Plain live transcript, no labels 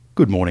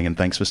Good morning and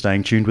thanks for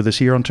staying tuned with us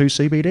here on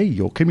 2CBD,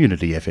 your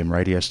community FM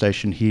radio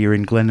station here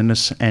in Glen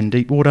Innes and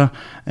Deepwater.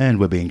 And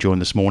we're being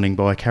joined this morning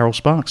by Carol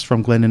Sparks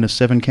from Glen Innes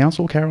 7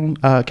 Council.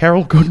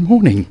 Carol, good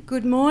morning.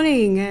 Good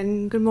morning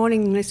and good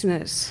morning,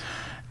 listeners.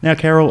 Now,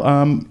 Carol,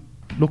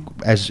 look,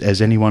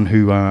 as anyone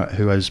who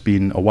has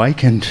been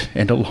awake and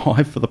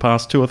alive for the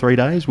past 2 or 3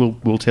 days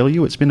will tell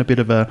you, it's been a bit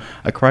of a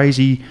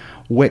crazy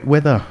wet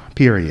weather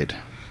period.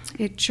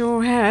 It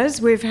sure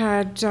has. We've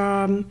had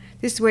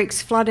this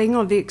week's flooding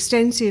of the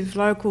extensive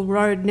local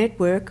road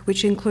network,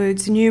 which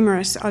includes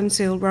numerous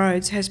unsealed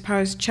roads, has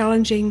posed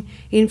challenging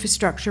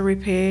infrastructure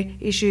repair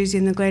issues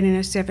in the Glen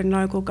Innes 7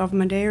 local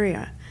government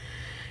area.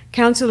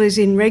 Council is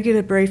in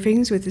regular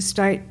briefings with the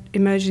State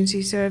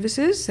Emergency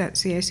Services,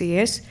 that's the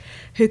SES,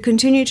 who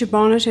continue to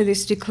monitor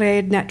this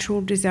declared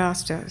natural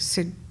disaster,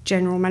 said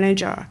General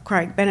Manager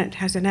Craig Bennett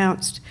has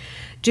announced.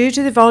 Due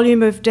to the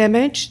volume of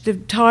damage, the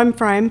time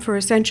frame for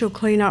essential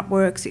clean-up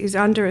works is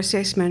under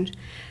assessment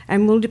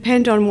and will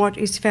depend on what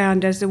is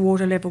found as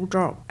water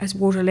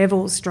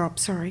levels drop.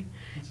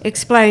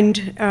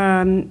 Explained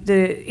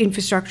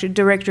the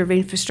Director of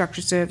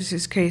Infrastructure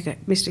Services,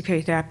 Mr.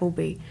 Keith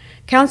Appleby.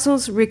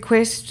 Council's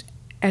request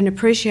and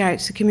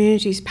appreciates the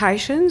community's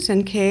patience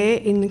and care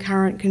in the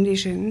current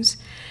conditions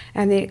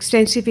and the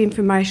extensive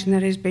information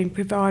that has been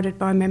provided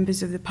by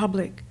members of the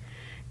public.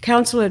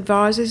 Council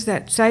advises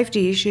that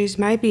safety issues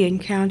may be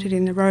encountered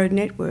in the road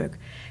network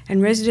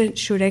and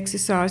residents should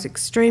exercise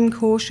extreme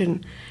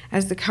caution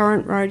as the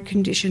current road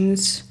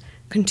conditions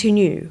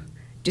continue,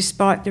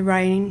 despite the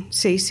rain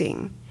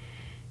ceasing.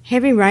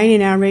 Heavy rain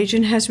in our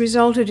region has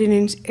resulted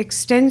in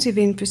extensive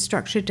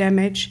infrastructure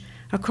damage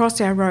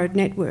across our road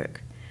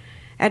network.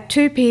 At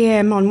 2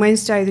 p.m. on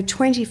Wednesday the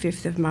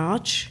 25th of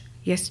March,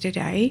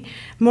 yesterday,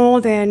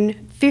 more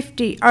than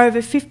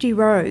over 50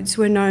 roads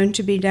were known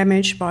to be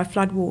damaged by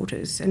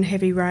floodwaters and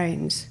heavy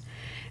rains.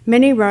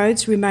 Many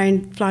roads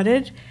remain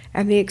flooded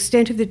and the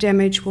extent of the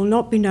damage will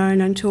not be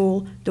known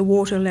until the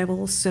water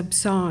levels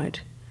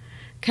subside.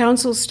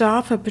 Council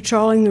staff are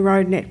patrolling the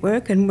road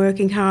network and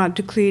working hard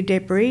to clear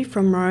debris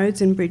from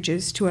roads and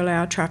bridges to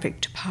allow traffic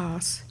to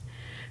pass.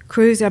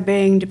 Crews are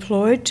being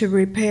deployed to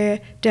repair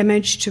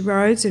damage to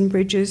roads and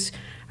bridges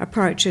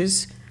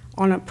approaches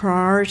on a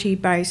priority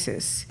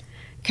basis.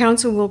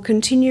 Council will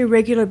continue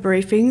regular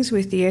briefings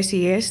with the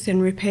SES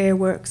and repair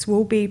works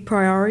will be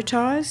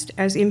prioritised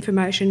as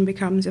information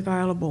becomes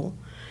available.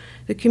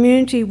 The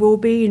community will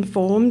be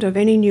informed of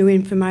any new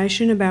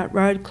information about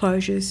road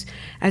closures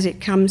as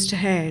it comes to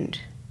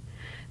hand.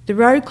 The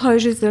road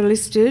closures are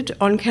listed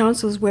on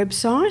Council's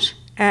website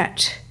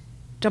at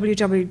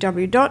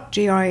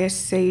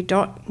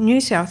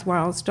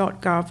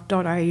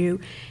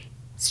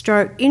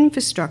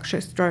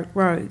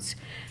www.gisc.newsouthwales.gov.au/infrastructure/roads,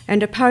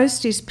 and a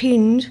post is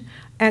pinned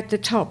at the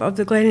top of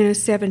the Glen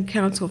Innes 7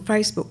 Council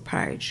Facebook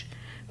page.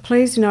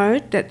 Please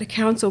note that the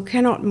Council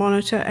cannot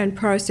monitor and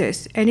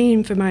process any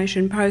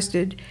information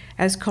posted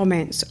as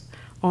comments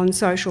on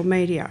social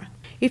media.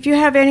 If you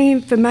have any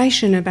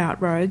information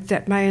about roads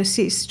that may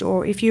assist,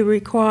 or if you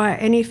require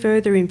any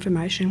further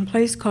information,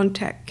 please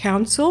contact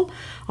Council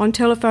on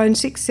telephone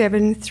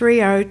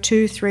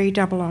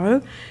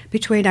 67302300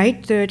 between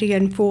 8:30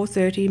 and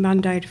 4:30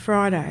 Monday to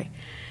Friday.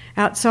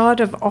 Outside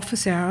of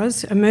office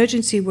hours,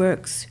 emergency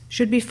works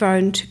should be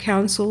phoned to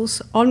Council's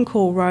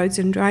on-call roads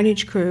and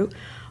drainage crew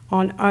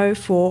on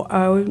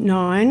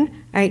 0409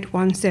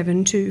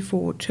 817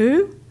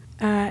 242.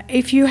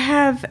 If you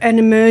have an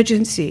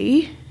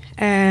emergency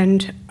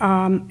and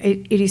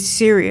it is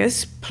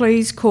serious,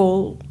 please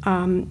call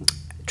 000.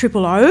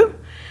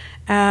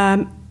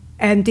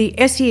 And the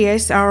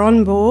SES are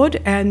on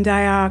board and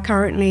they are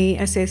currently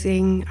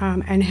assessing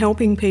and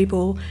helping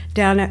people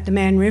down at the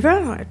Man River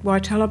at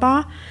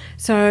Waitalabar.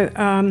 So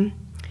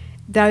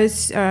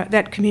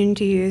that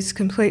community is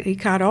completely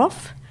cut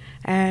off.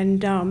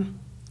 And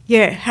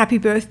happy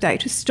birthday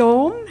to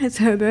Storm. It's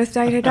her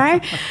birthday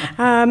today.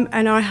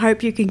 And I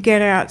hope you can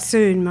get out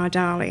soon, my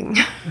darling.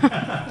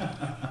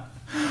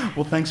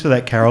 Well, thanks for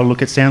that, Carol.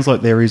 Look, it sounds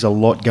like there is a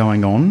lot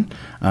going on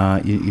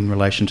in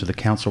relation to the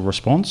council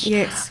response.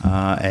 Yes.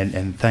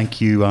 And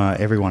thank you,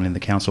 everyone in the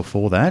council,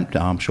 for that.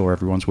 I'm sure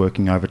everyone's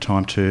working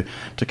overtime to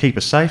keep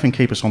us safe and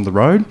keep us on the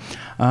road.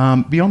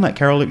 Beyond that,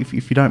 Carol, if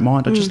you don't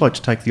mind, I'd just like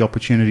to take the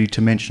opportunity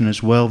to mention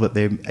as well that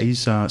there is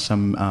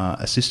some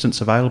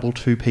assistance available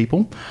to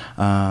people,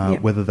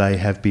 whether they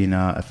have been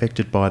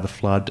affected by the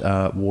flood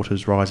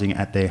waters rising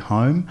at their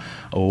home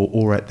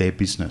or at their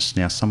business.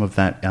 Now, some of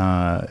that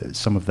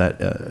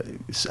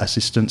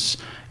assistance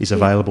is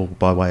available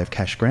by way of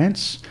cash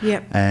grants,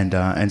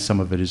 and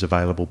some of it is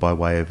available by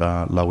way of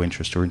low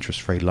interest or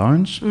interest-free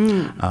loans.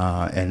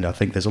 And I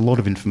think there's a lot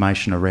of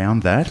information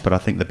around that, but I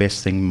think the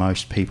best thing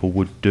most people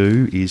would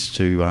do is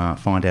to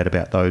find out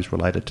about those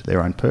related to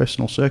their own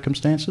personal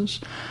circumstances,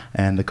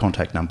 and the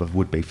contact number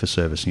would be for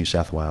Service New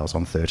South Wales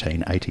on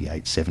 13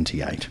 88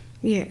 78.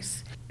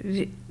 Yes.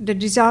 The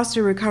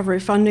disaster recovery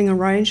funding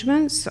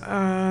arrangements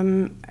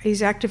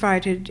is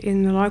activated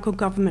in the local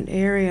government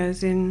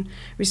areas in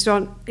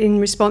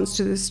response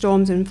to the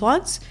storms and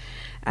floods.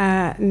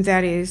 And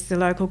that is the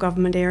local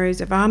government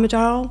areas of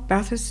Armidale,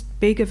 Bathurst,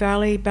 Bega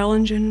Valley,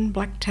 Bellingen,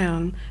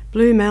 Blacktown,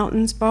 Blue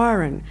Mountains,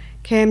 Byron,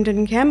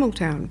 Camden,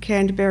 Campbelltown,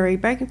 Canterbury,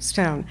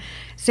 Bankstown,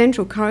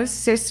 Central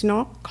Coast,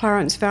 Cessnock,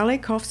 Clarence Valley,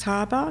 Coffs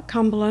Harbour,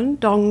 Cumberland,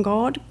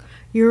 Dongod,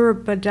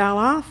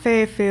 Eurobodalla,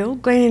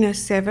 Fairfield, Glen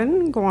Innes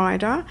 7,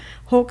 Gwydir,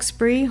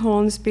 Hawkesbury,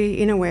 Hornsby,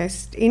 Inner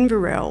West,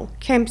 Inverell,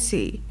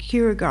 Kempsey,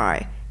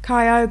 Kooragai,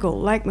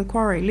 Kyogle, Lake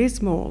Macquarie,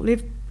 Lismore,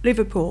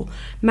 Liverpool,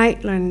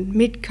 Maitland,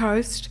 Mid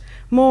Coast,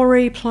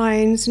 Moree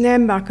Plains,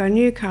 Nambucca,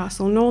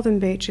 Newcastle, Northern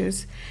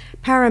Beaches,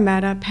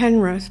 Parramatta,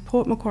 Penrith,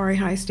 Port Macquarie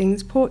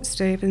Hastings, Port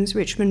Stephens,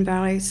 Richmond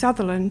Valley,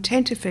 Sutherland,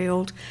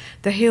 Tenterfield,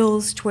 the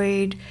Hills,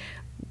 Tweed,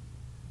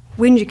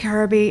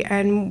 Wingecarribee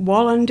and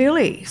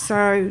Wallandilly. So,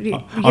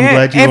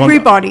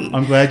 everybody.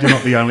 I'm glad you're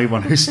not the only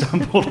one who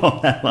stumbled on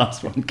that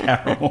last one,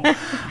 Carol.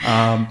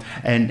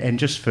 And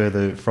just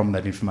further from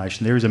that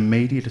information, there is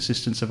immediate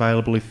assistance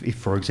available if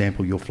for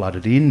example, you're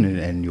flooded in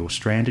and you're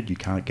stranded, you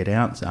can't get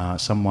out.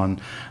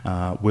 Someone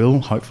will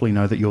hopefully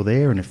know that you're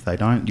there, and if they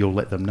don't, you'll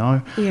let them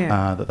know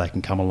that they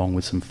can come along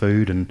with some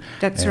food and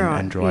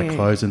dry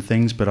clothes and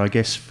things. But I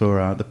guess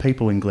for the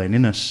people in Glen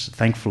Innes,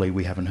 thankfully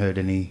we haven't heard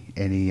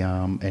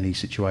any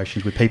situations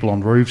with people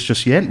on roofs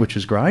just yet, which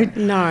is great.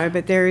 No,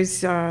 but there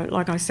is,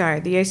 like I say,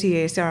 the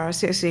SES are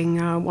assessing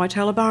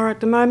Waitalabar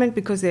at the moment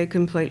because they're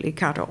completely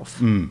cut off.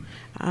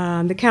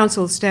 The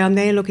council's down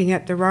there looking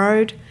at the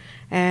road,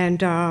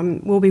 and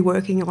we'll be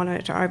working on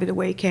it over the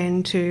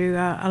weekend to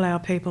allow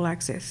people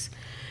access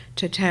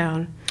to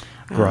town.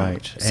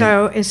 Great.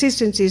 So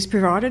assistance is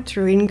provided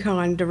through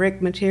in-kind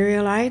direct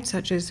material aid,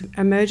 such as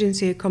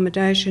emergency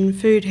accommodation,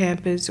 food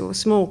hampers or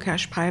small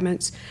cash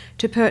payments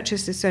to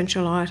purchase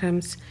essential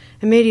items.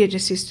 Immediate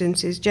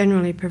assistance is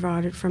generally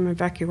provided from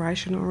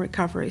evacuation or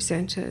recovery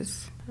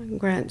centres.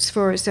 Grants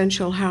for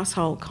essential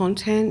household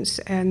contents,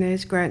 and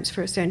there's grants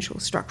for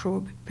essential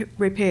structural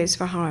repairs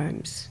for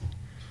homes.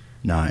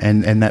 No,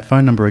 and that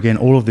phone number again,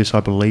 all of this I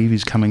believe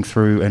is coming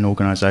through an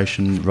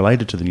organisation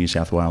related to the New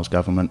South Wales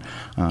government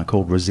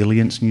called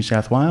Resilience New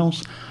South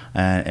Wales.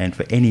 And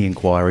for any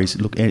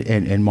inquiries, look,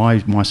 and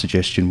my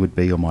suggestion would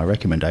be, or my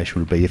recommendation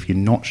would be, if you're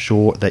not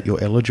sure that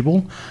you're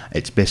eligible,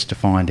 it's best to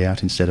find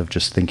out instead of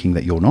just thinking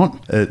that you're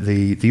not.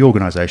 The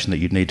organisation that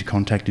you'd need to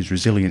contact is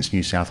Resilience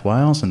New South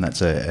Wales, and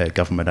that's a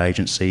government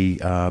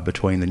agency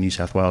between the New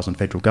South Wales and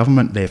federal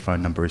government. Their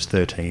phone number is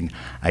 13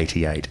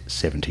 88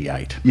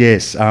 78.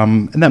 Yes,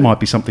 and that might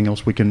be something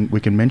else we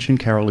can mention,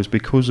 Carol, is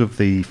because of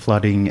the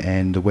flooding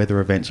and the weather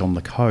events on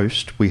the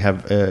coast, we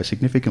have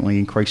significantly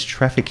increased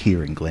traffic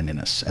here in Glen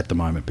Innes at the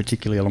moment,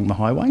 particularly along the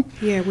highway.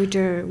 Yeah, we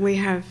do. We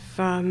have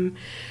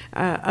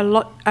a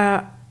lot.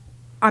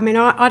 I mean,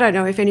 I don't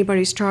know if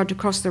anybody's tried to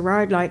cross the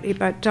road lately,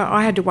 but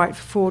I had to wait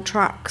for 4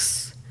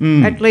 trucks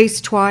at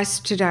least twice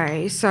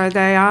today. So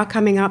they are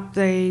coming up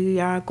the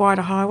Gwydir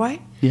Highway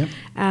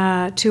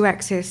to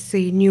access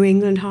the New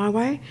England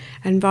Highway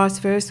and vice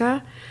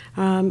versa.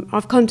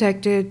 I've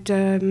contacted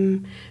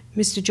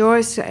Mr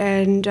Joyce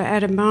and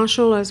Adam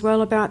Marshall as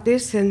well about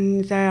this,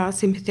 and they are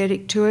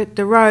sympathetic to it.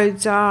 The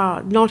roads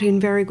are not in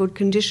very good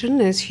condition.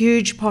 There's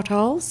huge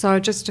potholes, so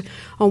just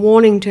a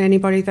warning to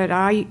anybody that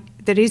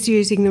is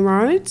using the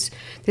roads.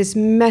 There's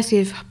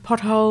massive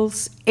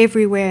potholes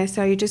everywhere,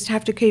 so you just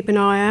have to keep an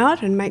eye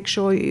out and make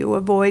sure you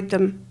avoid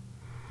them.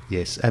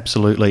 Yes,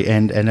 absolutely.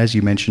 And as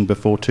you mentioned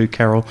before too,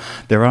 Carol,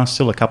 there are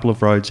still a couple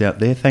of roads out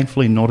there,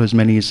 thankfully not as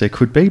many as there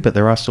could be, but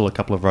there are still a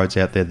couple of roads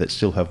out there that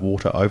still have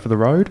water over the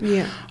road.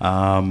 Yeah.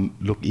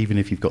 Look, even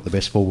if you've got the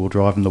best four-wheel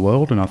drive in the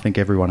world, and I think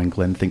everyone in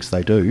Glen thinks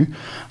they do,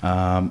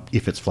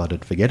 if it's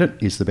flooded, forget it,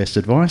 is the best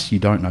advice. You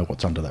don't know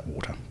what's under that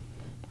water.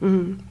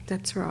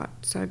 That's right,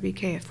 so be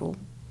careful.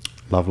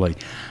 Lovely.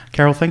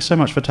 Carol, thanks so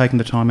much for taking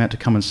the time out to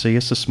come and see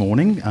us this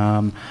morning.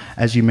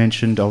 As you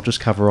mentioned, I'll just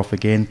cover off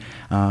again.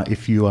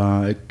 If you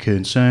are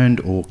concerned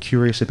or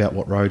curious about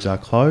what roads are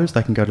closed,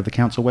 they can go to the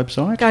council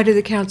website. Go to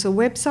the council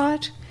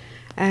website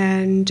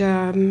and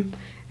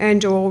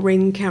or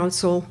ring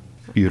council.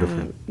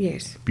 Beautiful.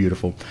 Yes.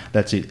 Beautiful.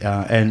 That's it.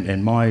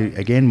 And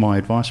my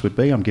advice would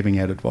be, I'm giving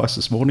out advice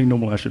this morning,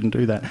 normally I shouldn't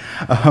do that.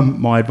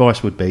 My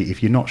advice would be,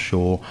 if you're not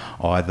sure,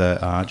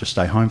 either just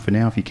stay home for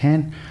now if you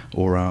can,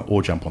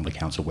 or jump on the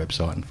council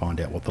website and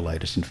find out what the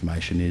latest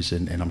information is,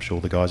 and I'm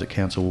sure the guys at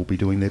council will be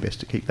doing their best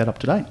to keep that up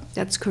to date.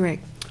 That's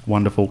correct.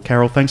 Wonderful.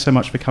 Carol, thanks so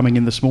much for coming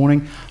in this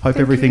morning. Hope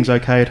everything's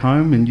okay at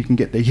home and you can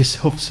get there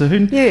yourself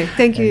soon. Yeah,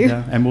 thank you.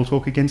 And we'll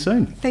talk again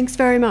soon. Thanks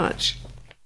very much.